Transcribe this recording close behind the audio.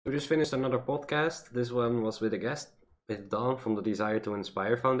We just finished another podcast. This one was with a guest, with Dawn from the Desire to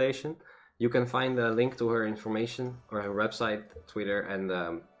Inspire Foundation. You can find a link to her information or her website, Twitter, and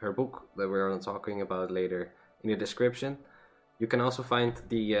her book that we're going to talking about later in the description. You can also find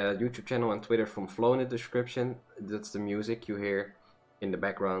the YouTube channel and Twitter from Flow in the description. That's the music you hear in the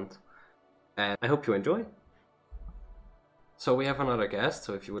background. And I hope you enjoy. So we have another guest,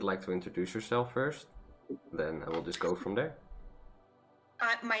 so if you would like to introduce yourself first, then I will just go from there.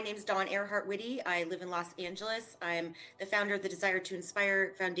 My name is Dawn Earhart Whitty. I live in Los Angeles. I'm the founder of the Desire to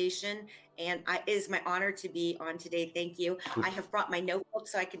Inspire Foundation, and it is my honor to be on today. Thank you. I have brought my notebook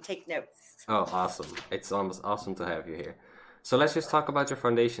so I can take notes. Oh, awesome. It's almost awesome to have you here. So let's just talk about your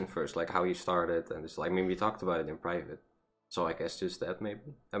foundation first, like how you started, and just like maybe we talked about it in private. So I guess just that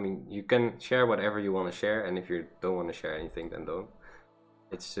maybe. I mean, you can share whatever you want to share, and if you don't want to share anything, then don't.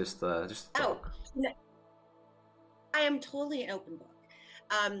 It's just Oh, talk. I am totally an open book.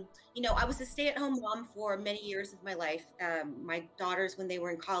 I was a stay-at-home mom for many years of my life. My daughters, when they were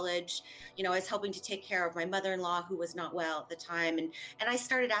in college, I was helping to take care of my mother-in-law who was not well at the time. And I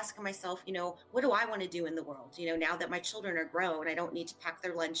started asking myself, what do I want to do in the world? Now that my children are grown, I don't need to pack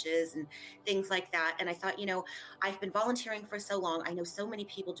their lunches and things like that. And I thought, I've been volunteering for so long. I know so many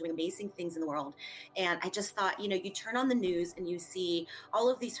people doing amazing things in the world. And I just thought, you turn on the news and you see all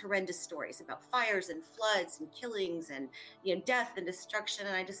of these horrendous stories about fires and floods and killings and death and destruction.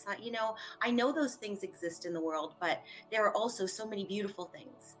 And I just thought, I know those things exist in the world, but there are also so many beautiful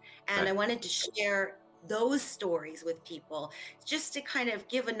things. And I Right. wanted to share those stories with people just to kind of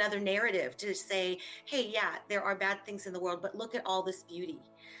give another narrative to say, hey, yeah, there are bad things in the world, but look at all this beauty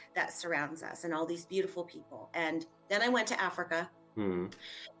that surrounds us and all these beautiful people. And then I went to Africa Hmm.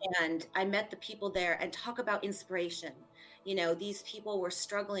 and I met the people there and talk about inspiration. These people were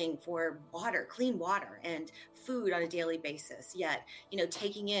struggling for water, clean water and food on a daily basis, yet,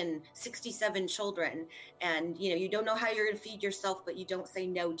 taking in 67 children and, you don't know how you're going to feed yourself, but you don't say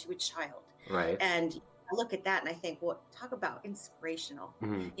no to a child. Right. And I look at that and I think, well, talk about inspirational.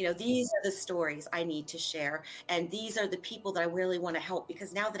 Hmm. These are the stories I need to share. And these are the people that I really want to help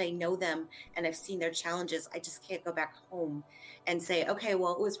because now that I know them and I've seen their challenges, I just can't go back home and say, okay,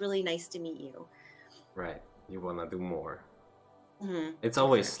 well, it was really nice to meet you. Right. You wanna do more. It's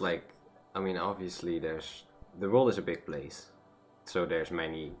always Exactly. like, I mean, obviously the world is a big place, so there's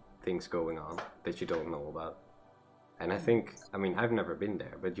many things going on that you don't know about. And I think, I mean, I've never been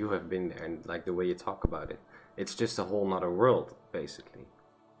there, but you have been there, and like the way you talk about it, it's just a whole nother world, basically,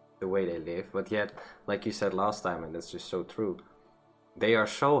 the way they live. But yet, like you said last time, and that's just so true, they are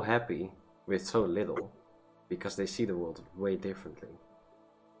so happy with so little because they see the world way differently.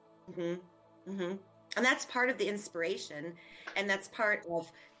 hmm hmm And that's part of the inspiration, and that's part of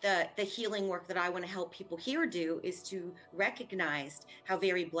the healing work that I want to help people here do is to recognize how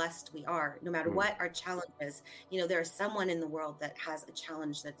very blessed we are, no matter Mm. what our challenge is. There's someone in the world that has a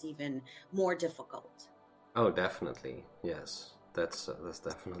challenge that's even more difficult. Oh, definitely. Yes, that's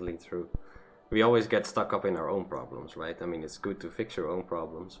definitely true. We always get stuck up in our own problems, right? I mean, it's good to fix your own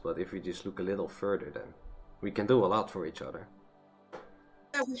problems, but if we just look a little further, then we can do a lot for each other,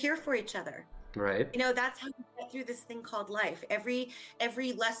 So we're here for each other. right? That's how we get through this thing called life. Every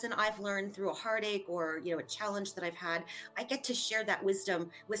lesson I've learned through a heartache or a challenge that I've had, I get to share that wisdom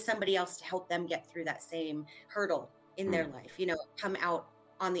with somebody else to help them get through that same hurdle in their Mm. life. Come out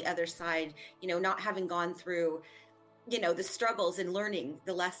on the other side, not having gone through the struggles and learning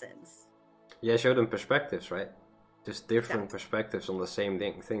the lessons. Yeah, show them perspectives, right? Just different Exactly. perspectives on the same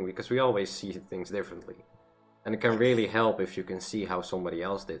thing because we always see things differently. And it can really Yes. help if you can see how somebody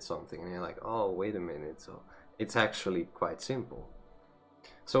else did something and you're like, oh, wait a minute. So it's actually quite simple.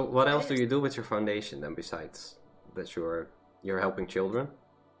 So what It else do is. you do with your foundation then besides that you're helping children?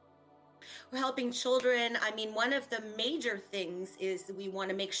 We're helping children. I mean, one of the major things is we want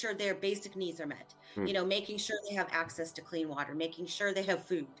to make sure their basic needs are met. Hmm. Making sure they have access to clean water, making sure they have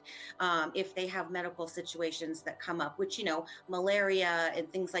food. If they have medical situations that come up, which, malaria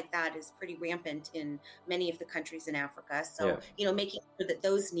and things like that is pretty rampant in many of the countries in Africa. Yeah. So, making sure that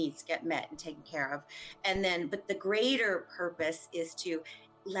those needs get met and taken care of. And then, but the greater purpose is to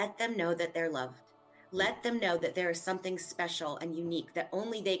let them know that they're loved. Hmm. Let them know that there is something special and unique that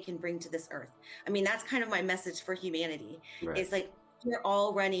only they can bring to this earth. I mean, that's kind of my message for humanity. Right. It's like we're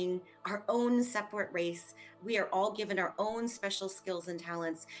all running our own separate race. We are all given our own special skills and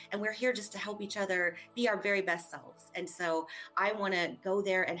talents, and we're here just to help each other be our very best selves. And so I want to go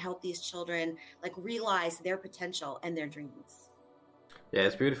there and help these children like realize their potential and their dreams. Yeah,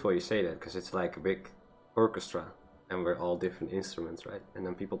 it's beautiful you say that because it's like a big orchestra and we're all different instruments, right? And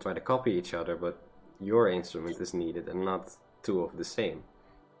then people try to copy each other, but your instrument is needed and not two of the same.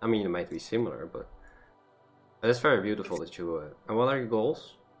 I mean, it might be similar, but it's very beautiful that you. And what are your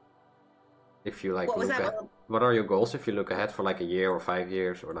goals? If you like What was look that? at, what are your goals if you look ahead for like a year or 5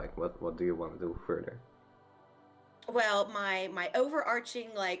 years, or like what do you want to do further? Well, my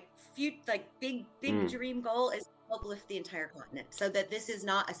overarching big Mm, dream goal is to uplift the entire continent so that this is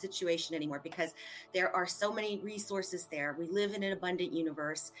not a situation anymore, because there are so many resources there. We live in an abundant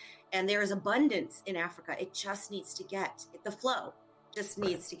universe, and there is abundance in Africa. It just needs to get the flow just right.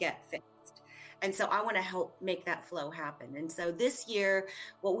 needs to get fixed. And so I want to help make that flow happen. And so this year,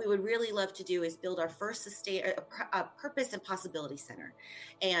 what we would really love to do is build our first a purpose and possibility center.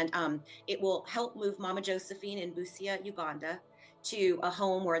 And it will help move Mama Josephine in Busia, Uganda, to a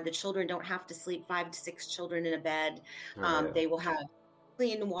home where the children don't have to sleep 5 to 6 children in a bed. Oh yeah. They will have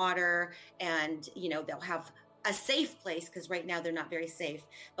clean water, and they'll have a safe place, because right now they're not very safe.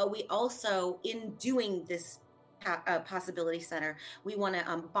 But we also, in doing this possibility center, we want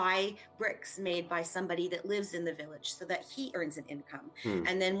to buy bricks made by somebody that lives in the village so that he earns an income. Hmm.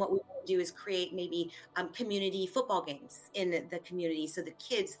 And then what we want to do is create maybe community football games in the community, so the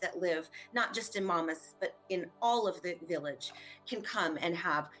kids that live not just in Mamas but in all of the village can come and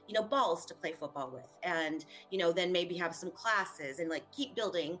have balls to play football with, and then maybe have some classes and like keep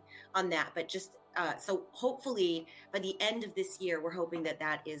building on that. But just so hopefully by the end of this year, we're hoping that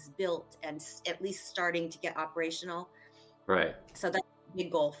that is built and at least starting to get operational. Right. So that's a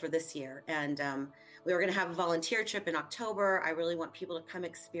big goal for this year. And we were going to have a volunteer trip in October. I really want people to come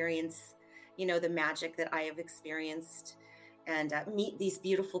experience, the magic that I have experienced, and meet these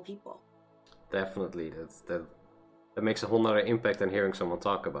beautiful people. Definitely. That makes a whole nother impact than hearing someone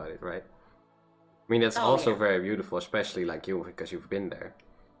talk about it, right? I mean, that's Oh also yeah. very beautiful, especially like you, because you've been there.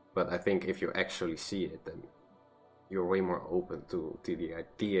 But I think if you actually see it, then you're way more open to the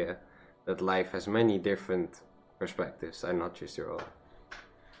idea that life has many different perspectives and not just your own.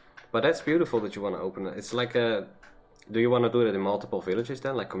 But that's beautiful that you want to open it. It's like a. Do you want to do it in multiple villages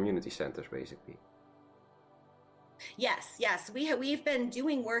then, like community centers, basically? Yes. We've been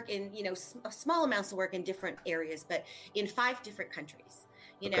doing work in small amounts of work in different areas, but in 5 different countries.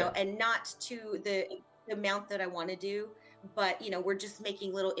 Okay. And not to the amount that I want to do, but we're just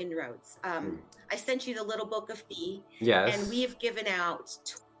making little inroads. I sent you the little book of B, Yes. and we have given out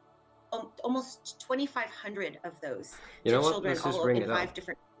almost 2,500 of those You to know what? children Let's just all bring in it 5 up.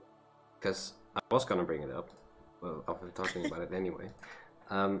 different. Because I was gonna bring it up. Well, I've been talking about it anyway.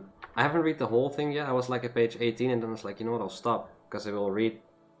 I haven't read the whole thing yet. I was like at page 18, and then I was like, you know what? I'll stop because I will read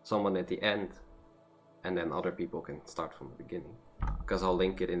someone at the end, and then other people can start from the beginning. Because I'll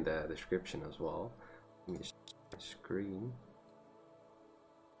link it in the description as well. Let me just share my screen.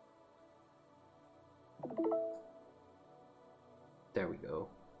 There we go.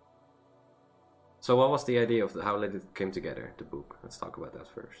 So, what was the idea of how it came together? The book. Let's talk about that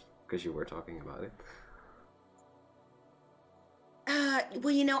first, because you were talking about it.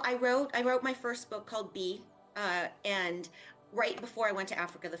 Well, I wrote my first book called B, and right before I went to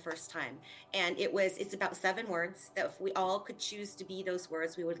Africa the first time, and it's about 7 words that if we all could choose to be those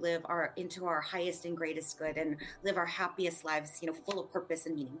words, we would live into our highest and greatest good and live our happiest lives, full of purpose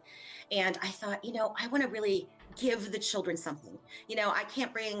and meaning. And I thought, I want to really give the children something. I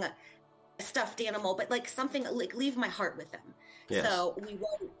can't bring a stuffed animal, but like something like leave my heart with them. Yes. So we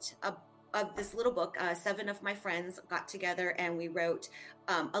wrote of this little book. 7 of my friends got together and we wrote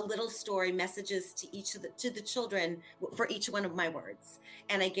a little story, messages to the children for each one of my words.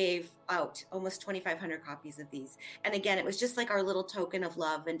 And I gave out almost 2,500 copies of these. And again, it was just like our little token of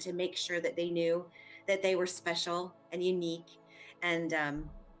love, and to make sure that they knew that they were special and unique, and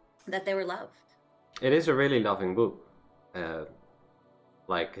that they were loved. It is a really loving book.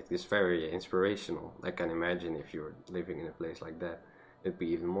 Like, it is very inspirational. I can imagine if you were living in a place like that, it'd be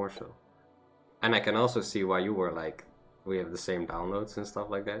even more so. And I can also see why you were like, we have the same downloads and stuff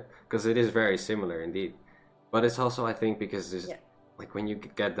like that, because it is very similar indeed. But it's also, I think, because it's like when you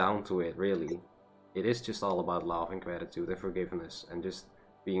get down to it, really, it is just all about love and gratitude and forgiveness and just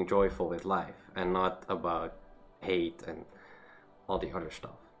being joyful with life, and not about hate and all the other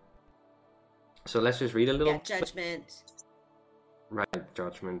stuff. So let's just read a little. Judgment. Right,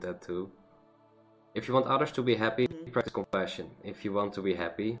 judgment, that too. If you want others to be happy, practice compassion. If you want to be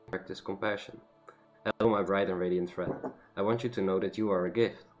happy, practice compassion. Hello, my bright and radiant friend. I want you to know that you are a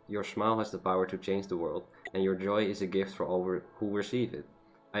gift. Your smile has the power to change the world, and your joy is a gift for all who receive it.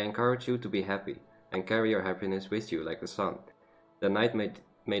 I encourage you to be happy, and carry your happiness with you like the sun. The night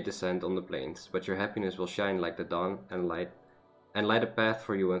may descend on the plains, but your happiness will shine like the dawn and light a path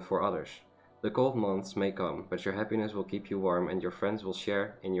for you and for others. The cold months may come, but your happiness will keep you warm, and your friends will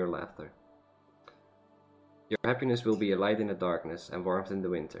share in your laughter. Your happiness will be a light in the darkness and warmth in the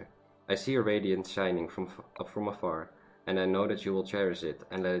winter. I see your radiance shining from afar, and I know that you will cherish it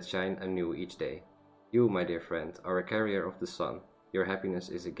and let it shine anew each day. You, my dear friend, are a carrier of the sun. Your happiness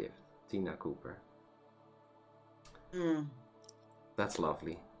is a gift. Tina Cooper. Mm, That's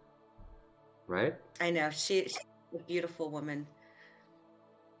lovely, right? I know. She's a beautiful woman.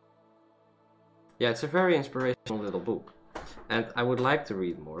 Yeah, it's a very inspirational little book. And I would like to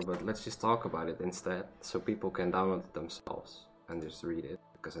read more, but let's just talk about it instead so people can download it themselves and just read it,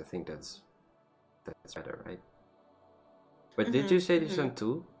 because I think that's better, right? But did you say you sent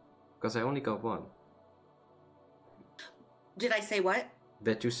two? Because I only got one. Did I say what?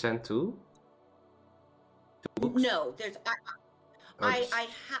 That you sent two? Two books? No, there's Or I just-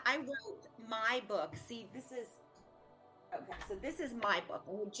 I wrote my book. See, this is okay. So this is my book.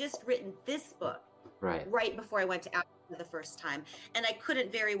 I had just written this book right before I went to Africa the first time, and I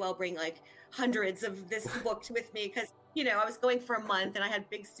couldn't very well bring like hundreds of this book with me because I was going for a month and I had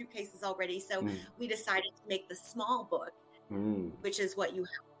big suitcases already. So we decided to make the small book, which is what you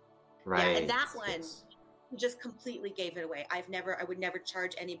have. Right. Yeah, and that one. Yes. Just completely gave it away. I would never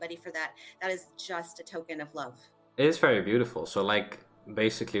charge anybody for that. That is just a token of love. It is very beautiful. So, like,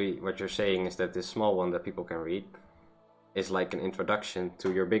 basically, what you're saying is that this small one that people can read is like an introduction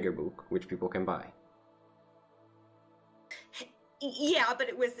to your bigger book, which people can buy. Yeah, but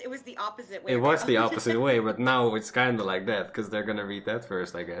it was the opposite way. It was the opposite way, but now it's kind of like that because they're gonna read that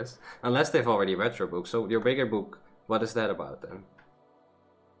first, I guess, unless they've already read your book. So, your bigger book, what is that about then?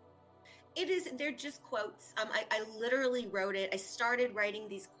 It is. They're just quotes. I literally wrote it. I started writing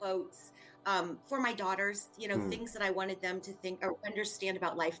these quotes for my daughters. Things that I wanted them to think or understand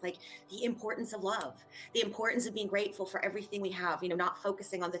about life, like the importance of love, the importance of being grateful for everything we have. Not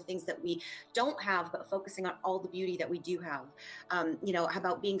focusing on the things that we don't have, but focusing on all the beauty that we do have. How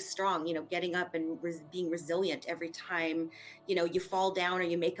about being strong? Getting up and being resilient every time you fall down or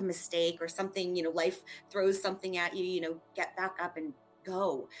you make a mistake or something. Life throws something at you. Get back up and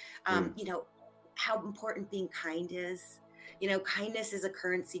go. How important being kind is. Kindness is a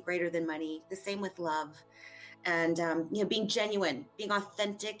currency greater than money. The same with love. And being genuine, being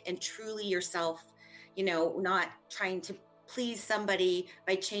authentic and truly yourself, not trying to please somebody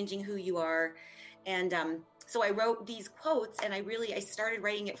by changing who you are. And so I wrote these quotes and I started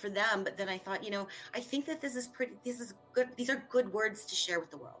writing it for them, but then I thought, I think that this is good. These are good words to share with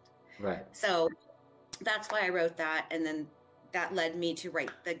the world. Right. So that's why I wrote that. And then that led me to write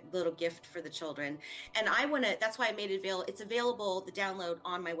the little gift for the children. And that's why I made it available. It's available, the download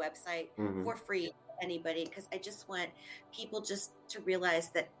on my website for free to anybody, because I just want people just to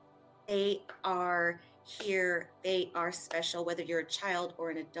realize that they are here. They are special, whether you're a child or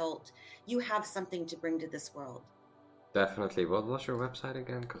an adult. You have something to bring to this world. Definitely. What was your website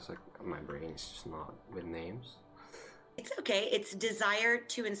again? Because my brain is just not with names. It's okay. It's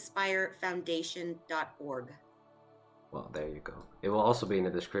desiretoinspirefoundation.org. Well, there you go. It will also be in the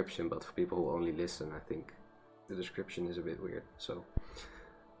description, but for people who only listen, I think the description is a bit weird. So,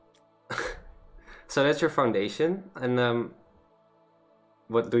 so that's your foundation. And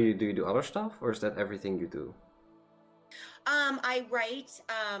what do you do? You do other stuff, or is that everything you do? I write.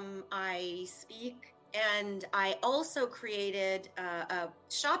 I speak, and I also created a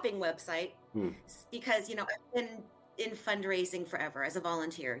shopping website because I've been in fundraising forever as a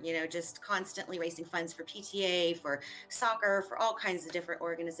volunteer, just constantly raising funds for PTA, for soccer, for all kinds of different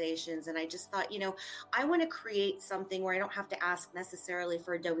organizations. And I just thought, I want to create something where I don't have to ask necessarily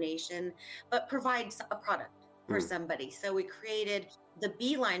for a donation, but provide a product for somebody. So we created the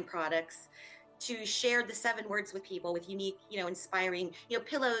Beeline products to share the 7 words with people with unique, inspiring,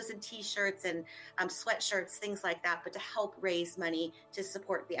 pillows and t-shirts and sweatshirts, things like that, but to help raise money to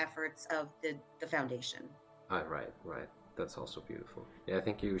support the efforts of the foundation. Right. That's also beautiful. Yeah, I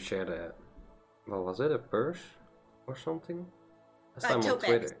think you shared was it a purse or something? Last time on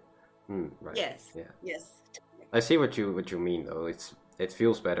Twitter. Right. Yes. Yeah. Yes. I see what you mean though. It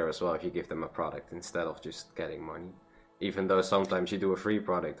feels better as well if you give them a product instead of just getting money. Even though sometimes you do a free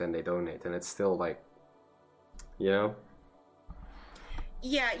product and they donate, and it's still like, Yeah,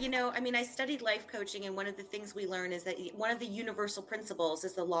 I studied life coaching, and one of the things we learn is that one of the universal principles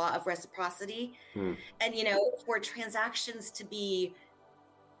is the law of reciprocity. And, for transactions to be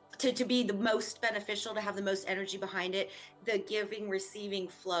the most beneficial, to have the most energy behind it, the giving, receiving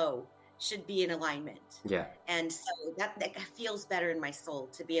flow should be in alignment. Yeah. And so that feels better in my soul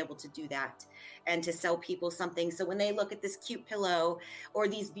to be able to do that and to sell people something. So when they look at this cute pillow or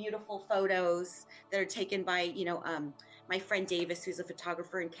these beautiful photos that are taken by, my friend Davis, who's a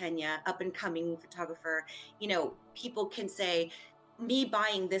photographer in Kenya, up and coming photographer, people can say, me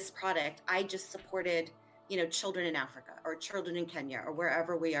buying this product, I just supported, children in Africa or children in Kenya or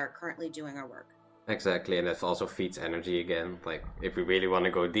wherever we are currently doing our work. Exactly, and that also feeds energy again. Like, if we really want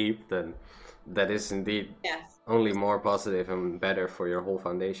to go deep, then that is indeed only more positive and better for your whole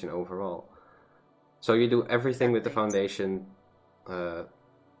foundation overall. So you do everything with the foundation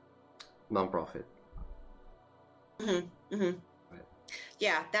nonprofit. Right.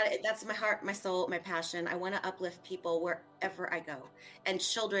 Yeah, that's my heart, my soul, my passion. I want to uplift people wherever I go, and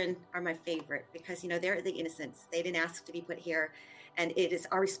children are my favorite because they're the innocents. They didn't ask to be put here, and it is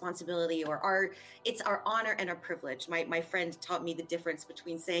our responsibility it's our honor and our privilege. My friend taught me the difference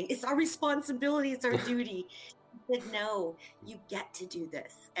between saying it's our responsibility, it's our duty. He said, no, you get to do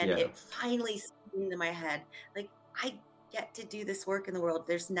this. And it finally sunk into my head. Like, I get to do this work in the world.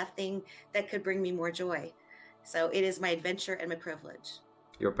 There's nothing that could bring me more joy. So it is my adventure and my privilege.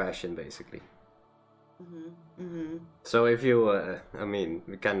 Your passion, basically. So if you,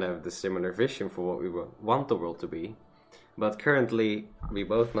 we kind of have the similar vision for what we want the world to be. But currently, we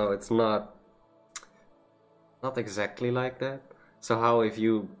both know it's not exactly like that. So how, if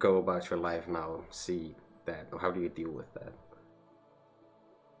you go about your life now, see that, or how do you deal with that?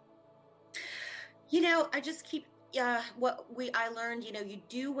 I just keep I learned, you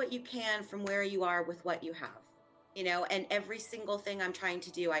do what you can from where you are with what you have, and every single thing I'm trying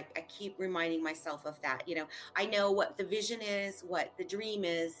to do, I keep reminding myself of that. I know what the vision is, what the dream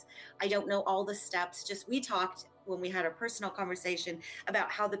is. I don't know all the steps. Just, we talked when we had our personal conversation about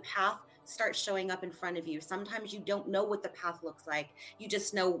how the path starts showing up in front of you. Sometimes you don't know what the path looks like. You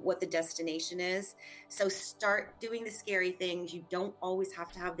just know what the destination is. So start doing the scary things. You don't always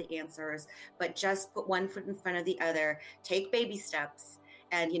have to have the answers, but just put one foot in front of the other. Take baby steps,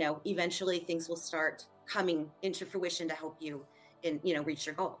 and eventually things will start coming into fruition to help you reach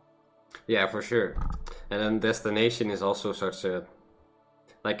your goal. Yeah, for sure. And then destination is also such a,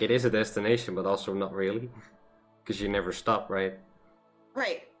 like, it is a destination, but also not really, because you never stop, right?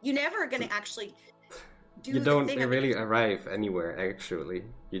 Right. You're never going to actually do. You don't really arrive anywhere, actually.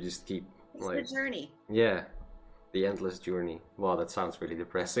 You just keep the journey. Yeah, the endless journey. Wow, that sounds really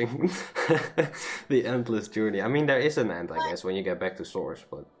depressing. The endless journey. I mean, there is an end, I guess, when you get back to source,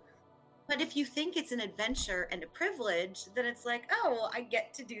 but if you think it's an adventure and a privilege, then it's like, oh, well, I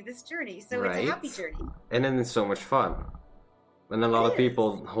get to do this journey, so It's a happy journey. And then it's so much fun. And a lot of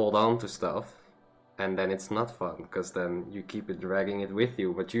people hold on to stuff, and then it's not fun, because then you keep it dragging it with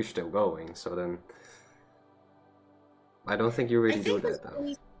you, but you're still going. So then I don't think you really do that,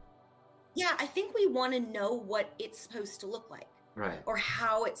 though. Yeah, I think we want to know what it's supposed to look like. Right. Or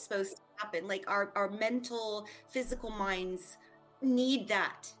how it's supposed to happen. Like, our mental, physical minds need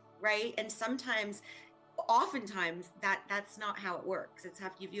that, right? And oftentimes, that's not how it works.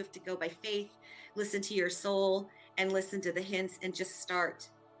 You have to go by faith, listen to your soul, and listen to the hints, and just start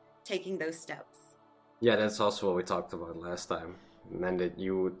taking those steps. Yeah, that's also what we talked about last time. And that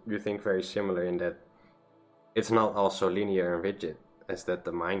you think very similar in that it's not also linear and rigid as that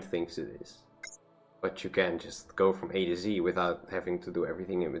the mind thinks it is. But you can just go from A to Z without having to do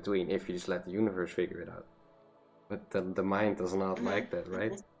everything in between if you just let the universe figure it out. But the mind does not like that,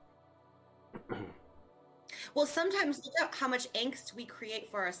 right? Well, sometimes look at how much angst we create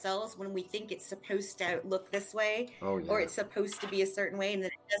for ourselves when we think it's supposed to look this way, or it's supposed to be a certain way, and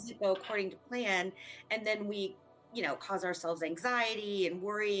then it doesn't go according to plan, and then we, cause ourselves anxiety and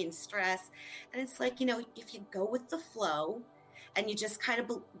worry and stress. And it's like, if you go with the flow, and you just kind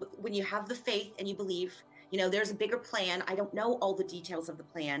of, when you have the faith and you believe, there's a bigger plan. I don't know all the details of the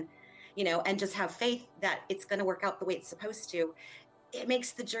plan, and just have faith that it's going to work out the way it's supposed to. It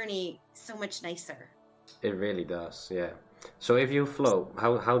makes the journey so much nicer. It really does, yeah. So if you flow,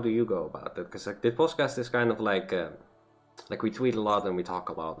 how do you go about that? Because this podcast is kind of like we tweet a lot and we talk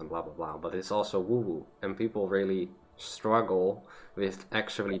a lot and blah blah blah, but it's also woo-woo, and people really struggle with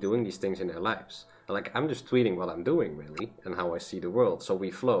actually doing these things in their lives. Like, I'm just tweeting what I'm doing, really, and how I see the world. So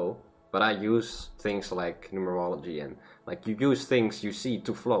we flow, but I use things like numerology, and like, you use things you see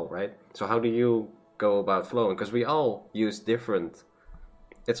to flow, right? So how do you go about flowing? Because we all use different.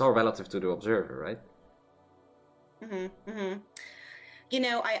 It's all relative to the observer, right?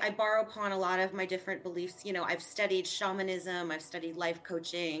 I borrow upon a lot of my different beliefs. I've studied shamanism, I've studied life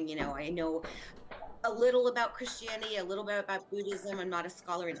coaching, I know a little about Christianity, a little bit about Buddhism. I'm not a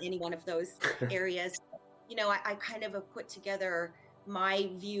scholar in any one of those areas. I kind of have put together my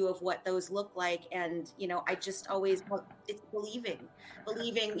view of what those look like, and I just always, it's believing.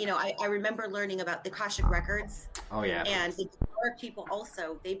 I remember learning about the Akashic records. Oh yeah. And the Dharma people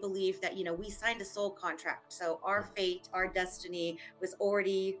also, they believe that we signed a soul contract, so our fate, our destiny was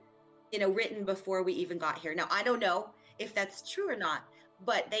already written before we even got here. Now, I don't know if that's true or not,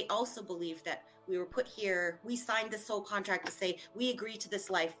 but they also believe that We were put here. We signed the soul contract to say we agree to this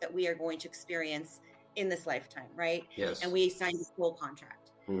life that we are going to experience in this lifetime, right? Yes. And we signed the soul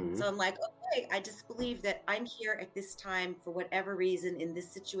contract. Mhm. So I'm like, okay, I just believe that I'm here at this time for whatever reason in this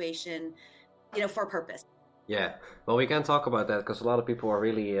situation, for a purpose. Yeah. Well, we can talk about that because a lot of people are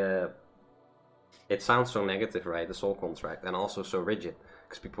really. It sounds so negative, right? The soul contract, and also so rigid,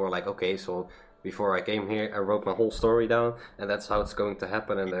 because people are like, okay, so before I came here, I wrote my whole story down, and that's how it's going to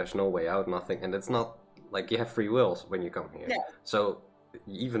happen, and there's no way out, nothing, and it's not like you have free wills when you come here. Yeah. So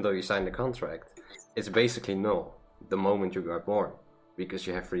even though you sign the contract, it's basically null the moment you got born, because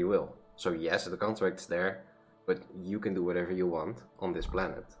you have free will. So yes, the contract's there, but you can do whatever you want on this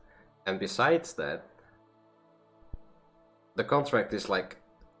planet. And besides that, the contract is like,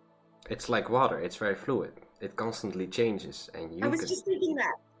 it's like water. It's very fluid. It constantly changes, and you. I was just thinking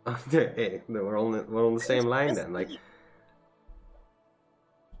that. Hey, we're on the same line then. Like,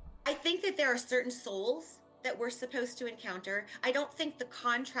 I think that there are certain souls that we're supposed to encounter. I don't think the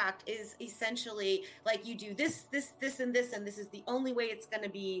contract is essentially like you do this, and this, and this is the only way it's going to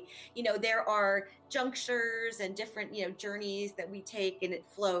be. There are junctures and different, journeys that we take, and it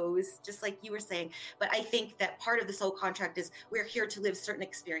flows, just like you were saying. But I think that part of the soul contract is we're here to live certain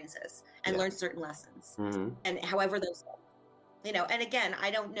experiences and learn certain lessons, and however those look. And again, I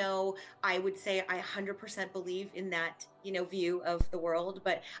don't know, I would say I 100% believe in that, view of the world,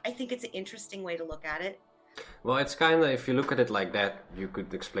 but I think it's an interesting way to look at it. Well, it's kind of, if you look at it like that, you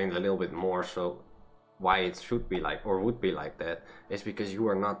could explain a little bit more. So why it should be like, or would be like that, is because you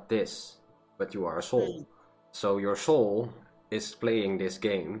are not this, but you are a soul. So your soul is playing this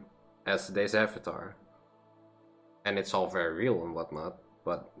game as this avatar. And it's all very real and whatnot,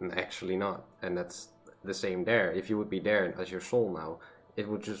 but actually not. And that's the same there. If you would be there as your soul now, it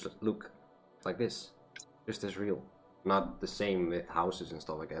would just look like this, just as real. Not the same with houses and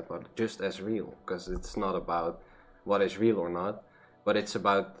stuff like that, but just as real, because it's not about what is real or not, but it's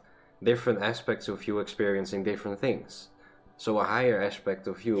about different aspects of you experiencing different things. So a higher aspect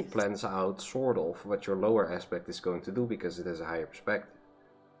of you plans out sort of what your lower aspect is going to do because it has a higher perspective.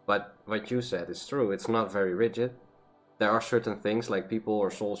 But what you said is true. It's not very rigid. There are certain things like people or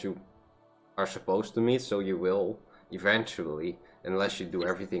souls you are supposed to meet, so you will eventually, unless you do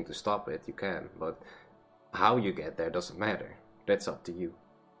everything to stop it, you can. But how you get there doesn't matter. That's up to you.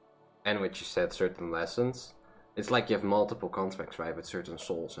 And what you said, certain lessons, it's like you have multiple contracts, right, with certain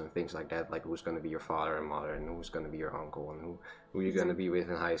souls and things like that, like who's going to be your father and mother, and who's going to be your uncle, and who you're going to be with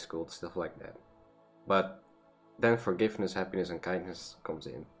in high school, stuff like that. But then forgiveness, happiness, and kindness comes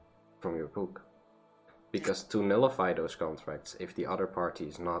in from your book. Because to nullify those contracts, if the other party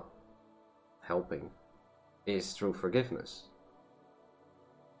is not helping, is through forgiveness.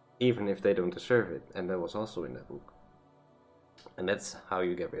 Even if they don't deserve it, and that was also in that book. And that's how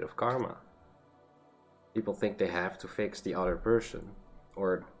you get rid of karma. People think they have to fix the other person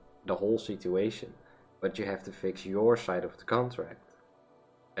or the whole situation, but you have to fix your side of the contract.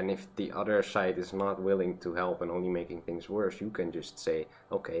 And if the other side is not willing to help and only making things worse, you can just say,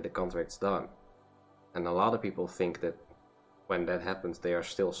 okay, the contract's done. And a lot of people think that when that happens, they are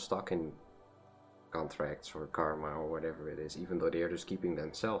still stuck in contracts or karma or whatever it is, even though they are just keeping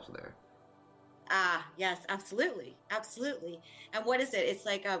themselves there. Yes, absolutely. And what is it? It's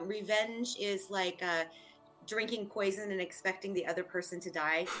like revenge is like drinking poison and expecting the other person to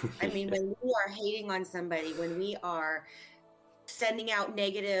die. I mean, when we are hating on somebody, when we are sending out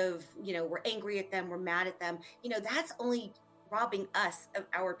negative, we're angry at them, we're mad at them, that's only robbing us of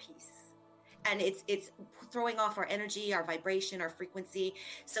our peace. And it's throwing off our energy, our vibration, our frequency.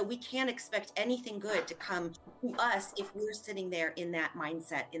 So we can't expect anything good to come to us if we're sitting there in that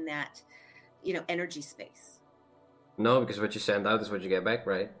mindset, in that, energy space. No, because what you send out is what you get back,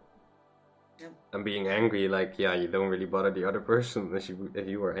 right? Yeah. And being angry, like, you don't really bother the other person if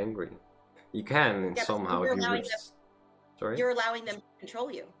you are angry. You can somehow if you would. Sorry? You're allowing them to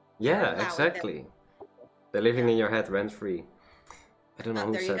control you. Yeah, exactly. They're living in your head rent-free. I don't know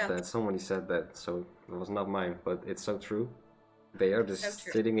who said that. Somebody said that, so it was not mine, but it's so true. They are just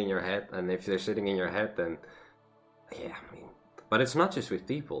sitting in your head, and if they're sitting in your head, then but it's not just with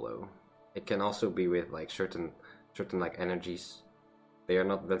people though. It can also be with like certain like energies. They are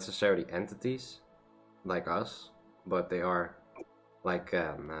not necessarily entities like us, but they are like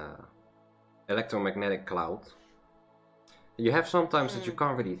electromagnetic cloud. You have sometimes that you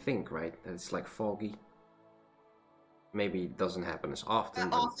can't really think, right? It's like foggy. Maybe it doesn't happen as often,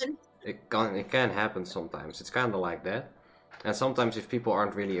 but it can happen sometimes. It's kind of like that. And sometimes if people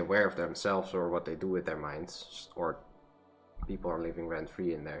aren't really aware of themselves or what they do with their minds, or people are living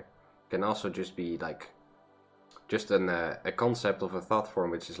rent-free in there, it can also just be like just a concept of a thought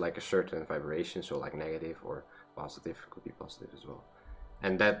form which is like a certain vibration, so like negative or positive, could be positive as well,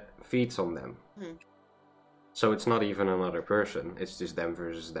 and that feeds on them. So it's not even another person, it's just them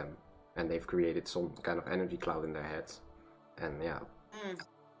versus them, and they've created some kind of energy cloud in their heads, and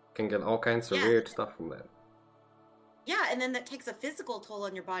can get all kinds of weird stuff from that. Yeah, and then that takes a physical toll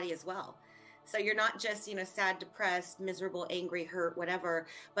on your body as well. So you're not just, sad, depressed, miserable, angry, hurt, whatever,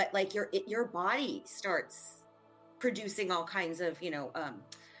 but like your body starts producing all kinds of,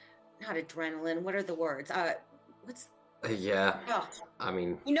 not adrenaline. What are the words? What's I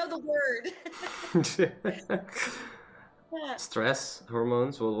mean, the word. Stress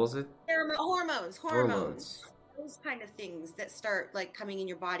hormones. What was it? Hormones. Those kind of things that start like coming in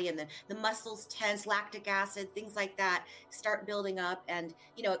your body, and then the muscles tense, lactic acid, things like that start building up, and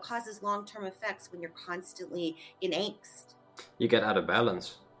it causes long-term effects when you're constantly in angst. You get out of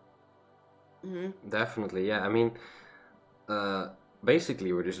balance. Definitely, yeah. I mean,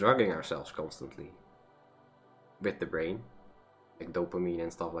 basically we're just drugging ourselves constantly with the brain, like dopamine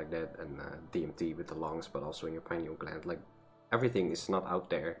and stuff like that, and DMT with the lungs, but also in your pineal gland. Like everything is not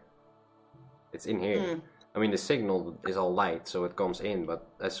out there, it's in here. I mean, the signal is all light, so it comes in, but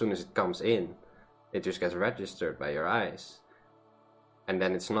as soon as it comes in, it just gets registered by your eyes. And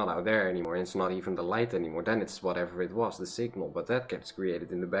then it's not out there anymore, and it's not even the light anymore. Then it's whatever it was, the signal, but that gets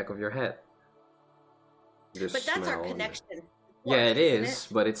created in the back of your head. But that's our connection. Yeah, it is,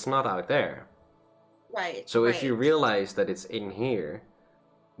 but it's not out there. Right. So if you realize that it's in here,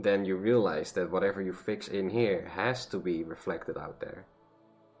 then you realize that whatever you fix in here has to be reflected out there.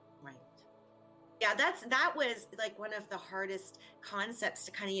 Yeah, that was like one of the hardest concepts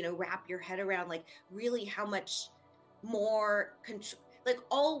to kind of, wrap your head around, like really how much more control, like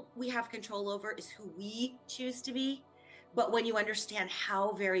all we have control over is who we choose to be. But when you understand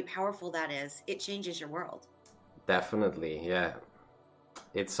how very powerful that is, it changes your world. Definitely, yeah.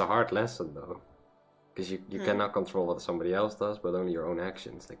 It's a hard lesson though, because you cannot control what somebody else does, but only your own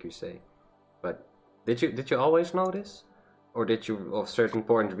actions, like you say. But did you always know this? Or did you, at a certain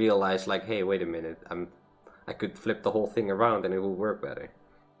point, realize, like, hey, wait a minute, I could flip the whole thing around and it will work better?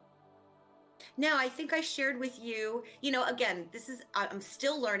 No, I think I shared with you, again, I'm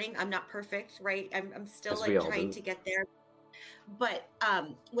still learning. I'm not perfect, right? I'm still trying to get there. But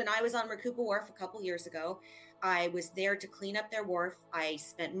when I was on Rakupa Wharf a couple years ago, I was there to clean up their wharf. I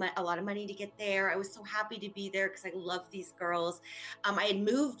spent a lot of money to get there. I was so happy to be there because I love these girls. I had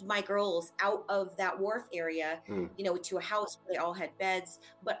moved my girls out of that wharf area, to a house where they all had beds.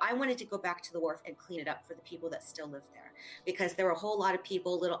 But I wanted to go back to the wharf and clean it up for the people that still live there, because there were a whole lot of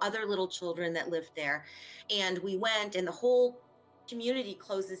people, other little children that lived there. And we went, and the whole community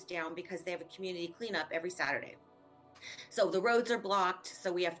closes down because they have a community cleanup every Saturday. So the roads are blocked.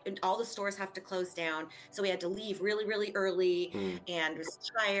 So all the stores have to close down. So we had to leave really, really early, and was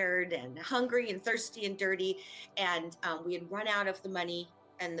tired and hungry and thirsty and dirty. And we had run out of the money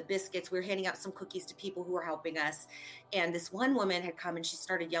and the biscuits. We were handing out some cookies to people who were helping us. And this one woman had come and she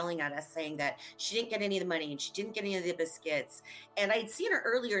started yelling at us, saying that she didn't get any of the money and she didn't get any of the biscuits. And I had seen her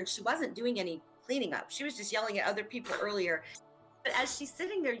earlier and she wasn't doing any cleaning up. She was just yelling at other people earlier. But as she's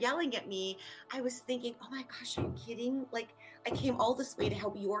sitting there yelling at me, I was thinking, oh my gosh, are you kidding? Like, I came all this way to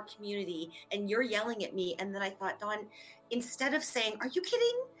help your community and you're yelling at me. And then I thought, Dawn, instead of saying, are you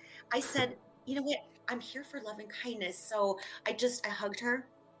kidding? I said, you know what? I'm here for love and kindness. So I hugged her.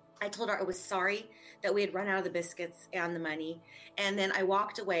 I told her I was sorry that we had run out of the biscuits and the money. And then I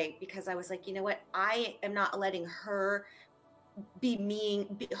walked away because I was like, you know what? I am not letting her be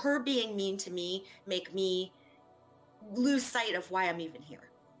mean. Her being mean to me make me lose sight of why I'm even here.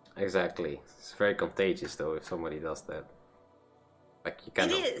 Exactly. It's very contagious though if somebody does that. Like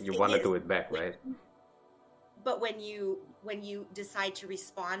you want to do it back, right? But when you decide to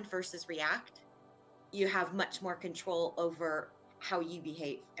respond versus react, you have much more control over how you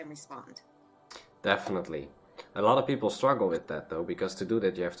behave and respond. Definitely. A lot of people struggle with that though, because to do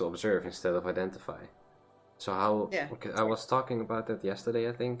that you have to observe instead of identify. So okay, I was talking about that yesterday,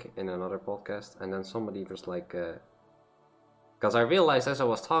 I think, in another podcast, and then somebody was like, because I realized as I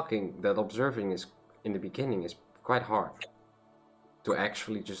was talking that observing is, in the beginning, is quite hard to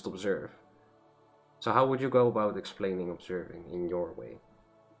actually just observe. So how would you go about explaining observing in your way?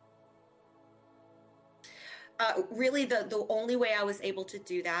 Really, the only way I was able to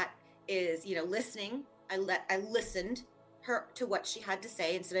do that is, listening. I listened to what she had to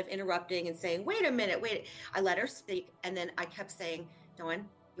say instead of interrupting and saying, wait a minute, wait. I let her speak, and then I kept saying, Dawn,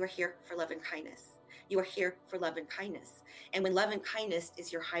 you are here for love and kindness. You are here for love and kindness. And when love and kindness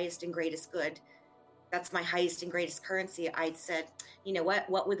is your highest and greatest good, that's my highest and greatest currency. I said, you know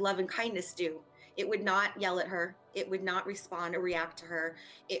what would love and kindness do? It would not yell at her. It would not respond or react to her.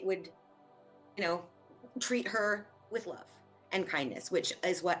 It would, you know, treat her with love and kindness, which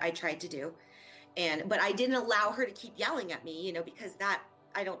is what I tried to do. But I didn't allow her to keep yelling at me, because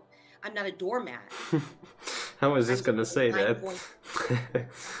I'm not a doormat. I was I'm just gonna just say I'm that. going,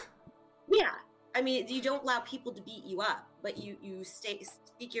 yeah. I mean, you don't allow people to beat you up, but you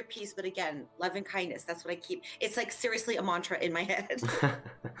speak your piece. But again, love and kindness. That's what I keep. It's like seriously a mantra in my head.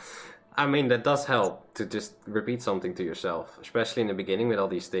 I mean, that does help to just repeat something to yourself, especially in the beginning with all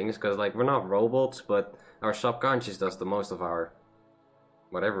these things, because like we're not robots, but our subconscious does the most of our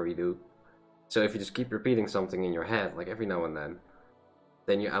whatever we do. So if you just keep repeating something in your head, like every now and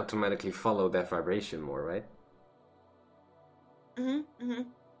then you automatically follow that vibration more, right? Mm-hmm.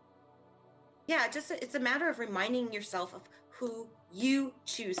 Yeah, it's a matter of reminding yourself of who you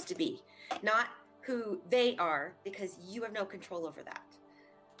choose to be, not who they are, because you have no control over that.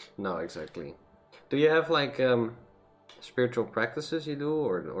 No, exactly. Do you have like spiritual practices you do,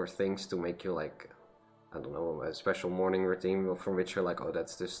 or things to make you like, I don't know, a special morning routine from which you're like, oh,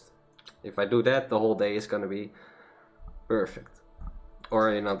 that's just, if I do that, the whole day is gonna be perfect? Or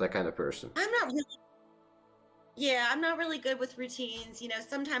are you not that kind of person? I'm not really good with routines.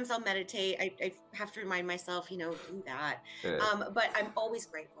 Sometimes I'll meditate. I have to remind myself, do that. Yeah. But I'm always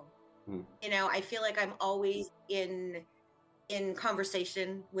grateful. Hmm. I feel like I'm always in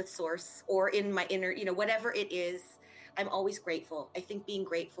conversation with source, or in my inner, whatever it is. I'm always grateful. I think being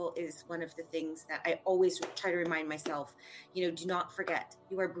grateful is one of the things that I always try to remind myself. Do not forget,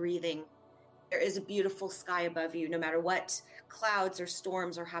 you are breathing. There is a beautiful sky above you, no matter what clouds or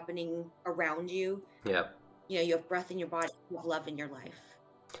storms are happening around you. Yeah. You have breath in your body, you have love in your life.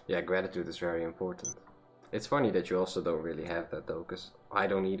 Yeah, gratitude is very important. It's funny that you also don't really have that though, because I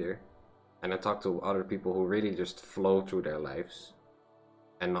don't either. And I talk to other people who really just flow through their lives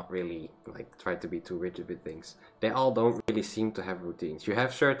and not really like try to be too rigid with things. They all don't really seem to have routines. You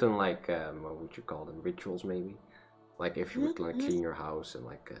have certain like what would you call them, rituals maybe? Like if you would like clean your house and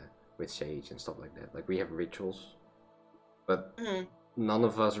like with sage and stuff like that. Like we have rituals, but none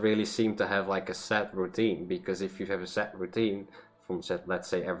of us really seem to have like a set routine, because if you have a set routine from set, let's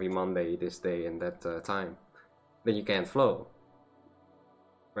say every Monday, this day and that time, then you can't flow,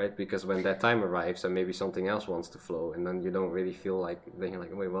 right? Because when that time arrives and maybe something else wants to flow, and then you don't really feel like, then you're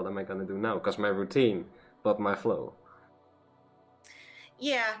like, wait, what am I gonna do now? Because my routine, but my flow.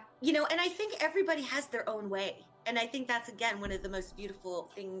 Yeah, and I think everybody has their own way. And I think that's, again, one of the most beautiful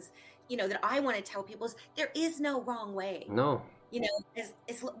things, that I want to tell people is there is no wrong way. No.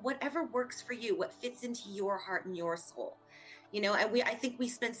 Is whatever works for you, what fits into your heart and your soul. And I think we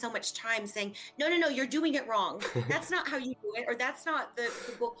spend so much time saying, no, you're doing it wrong. That's not how you do it, or that's not the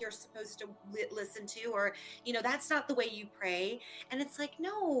book you're supposed to listen to, or, that's not the way you pray. And it's like,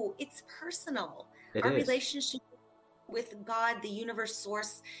 no, it's personal. Our relationship with God, the universe,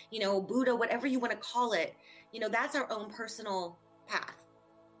 source, Buddha, whatever you want to call it, that's our own personal path.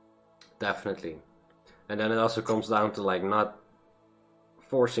 Definitely. And then it also comes down to like not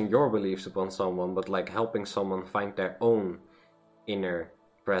forcing your beliefs upon someone, but like helping someone find their own inner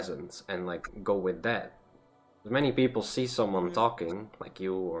presence and like go with that. Many people see someone talking like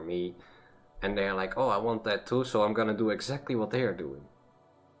you or me, and they're like, oh, I want that too, so I'm gonna do exactly what they're doing.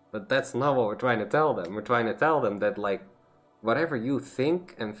 But that's not what we're trying to tell them. We're trying to tell them that like whatever you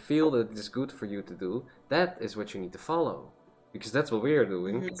think and feel that is good for you to do, that is what you need to follow, because that's what we're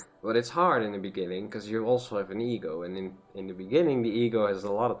doing. But it's hard in the beginning because you also have an ego, and in the beginning the ego has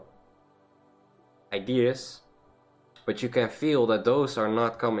a lot of ideas, but you can feel that those are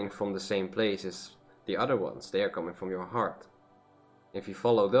not coming from the same place as the other ones. They are coming from your heart. If you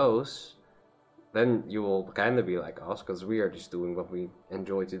follow those, then you will kind of be like us, because we are just doing what we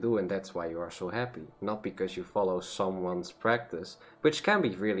enjoy to do, and that's why you are so happy. Not because you follow someone's practice, which can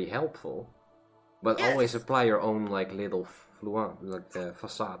be really helpful, but Yes. always apply your own like little fluent, like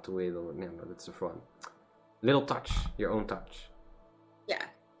facade to it, or no, that's the front. Little touch, your own touch. Yeah.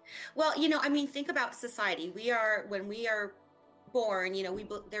 Well, think about society. When we are born,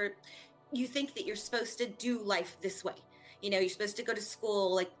 you think that you're supposed to do life this way. You're supposed to go to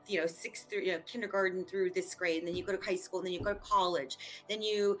school, like, sixth through, kindergarten through this grade, and then you go to high school, and then you go to college, then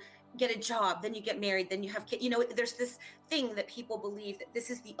you get a job, then you get married, then you have kids. There's this thing that people believe that this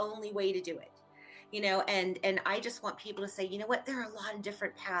is the only way to do it. And I just want people to say, you know what, there are a lot of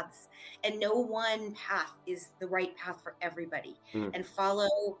different paths, and no one path is the right path for everybody. And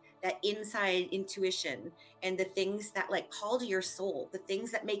follow that inside intuition and the things that like call to your soul, the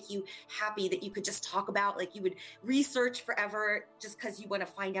things that make you happy, that you could just talk about, like you would research forever just because you want to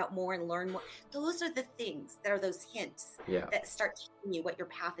find out more and learn more. Those are the things that are those hints that start telling you what your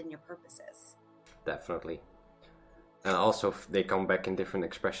path and your purpose is. definitely. And also, they come back in different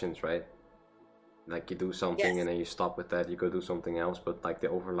expressions, right? Like you do something Yes. and then you stop with that, you go do something else, but like the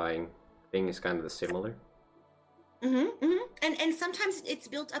overlying thing is kind of the similar. And sometimes it's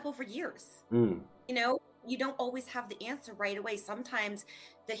built up over years. Mm. You know, you don't always have the answer right away. Sometimes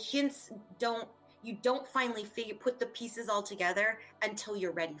the hints you don't finally put the pieces all together until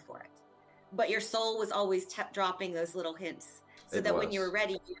you're ready for it. But your soul was always dropping those little hints so It that when you were was.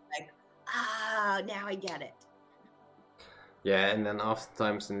 ready, you're like, now I get it. Yeah, and then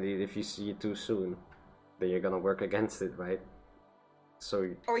oftentimes, indeed, if you see it too soon, then you're gonna work against it, right?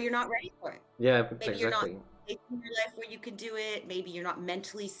 So, Or you're not ready for it. yeah, Maybe you're not exactly. in your life where you can do it. Maybe you're not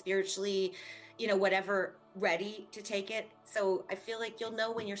mentally, spiritually, whatever, ready to take it. So I feel like you'll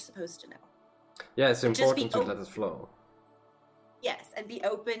know when you're supposed to know. Yeah, it's But just be important to open. let it flow. Yes, and be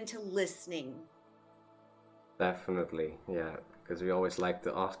open to listening. Definitely, yeah, because we always like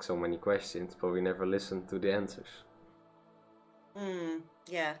to ask so many questions, but we never listen to the answers.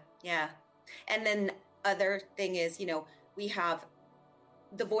 Yeah, yeah. And then other thing is, we have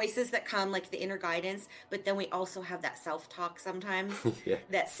the voices that come, like the inner guidance, but then we also have that self-talk sometimes Yeah.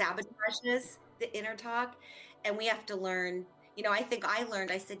 that sabotages the inner talk. And we have to learn, I think I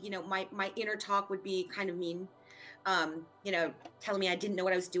learned, I said, my inner talk would be kind of mean, telling me I didn't know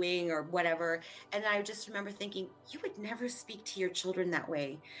what I was doing or whatever. And I just remember thinking, you would never speak to your children that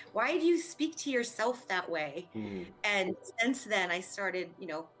way. Why do you speak to yourself that way? And since then I started,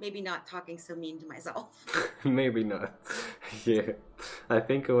 maybe not talking so mean to myself. Maybe not. Yeah, I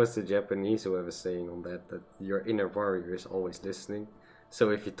think it was the Japanese who was saying on that your inner warrior is always listening.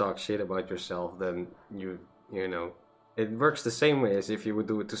 So if you talk shit about yourself, then you know it works the same way as if you would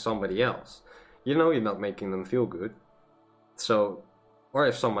do it to somebody else. You're not making them feel good. So, or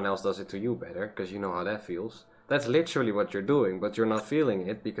if someone else does it to you better, because you know how that feels. That's literally what you're doing, but you're not feeling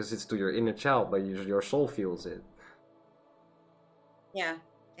it because it's to your inner child, but your soul feels it. Yeah,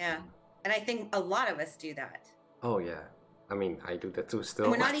 yeah. And I think a lot of us do that. Oh yeah. I mean, I do that too And still.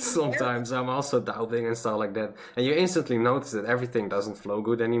 we're not even Sometimes I'm also doubting and stuff like that. And you instantly notice that everything doesn't flow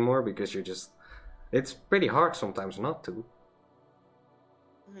good anymore because it's pretty hard sometimes not to.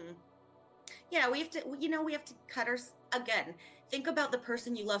 Mhm. Yeah, we have to, we have to again, think about the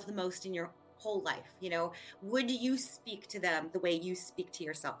person you love the most in your whole life. Would you speak to them the way you speak to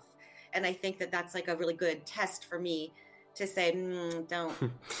yourself? And I think that that's like a really good test for me to say, don't.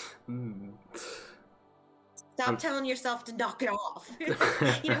 Stop telling yourself to knock it off.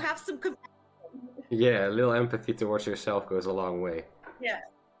 Have some compassion. Yeah, a little empathy towards yourself goes a long way. Yeah.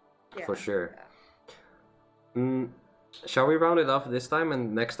 For sure. Yeah. Shall we round it off this time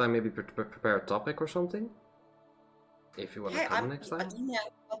and next time maybe prepare a topic or something? If you want to come next time?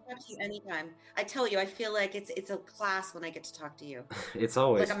 I'll talk to you anytime. I tell you, I feel like it's a class when I get to talk to you. It's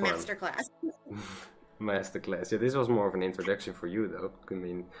always like a fun. master class. Masterclass. Yeah, this was more of an introduction for you though. I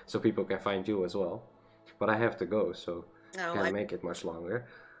mean, so people can find you as well. But I have to go, so can't make it much longer.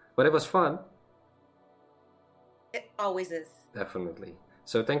 But it was fun. It always is. Definitely.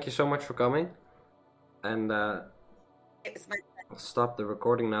 So thank you so much for coming. And it was my pleasure. I'll stop the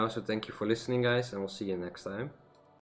recording now, so thank you for listening, guys, and we'll see you next time.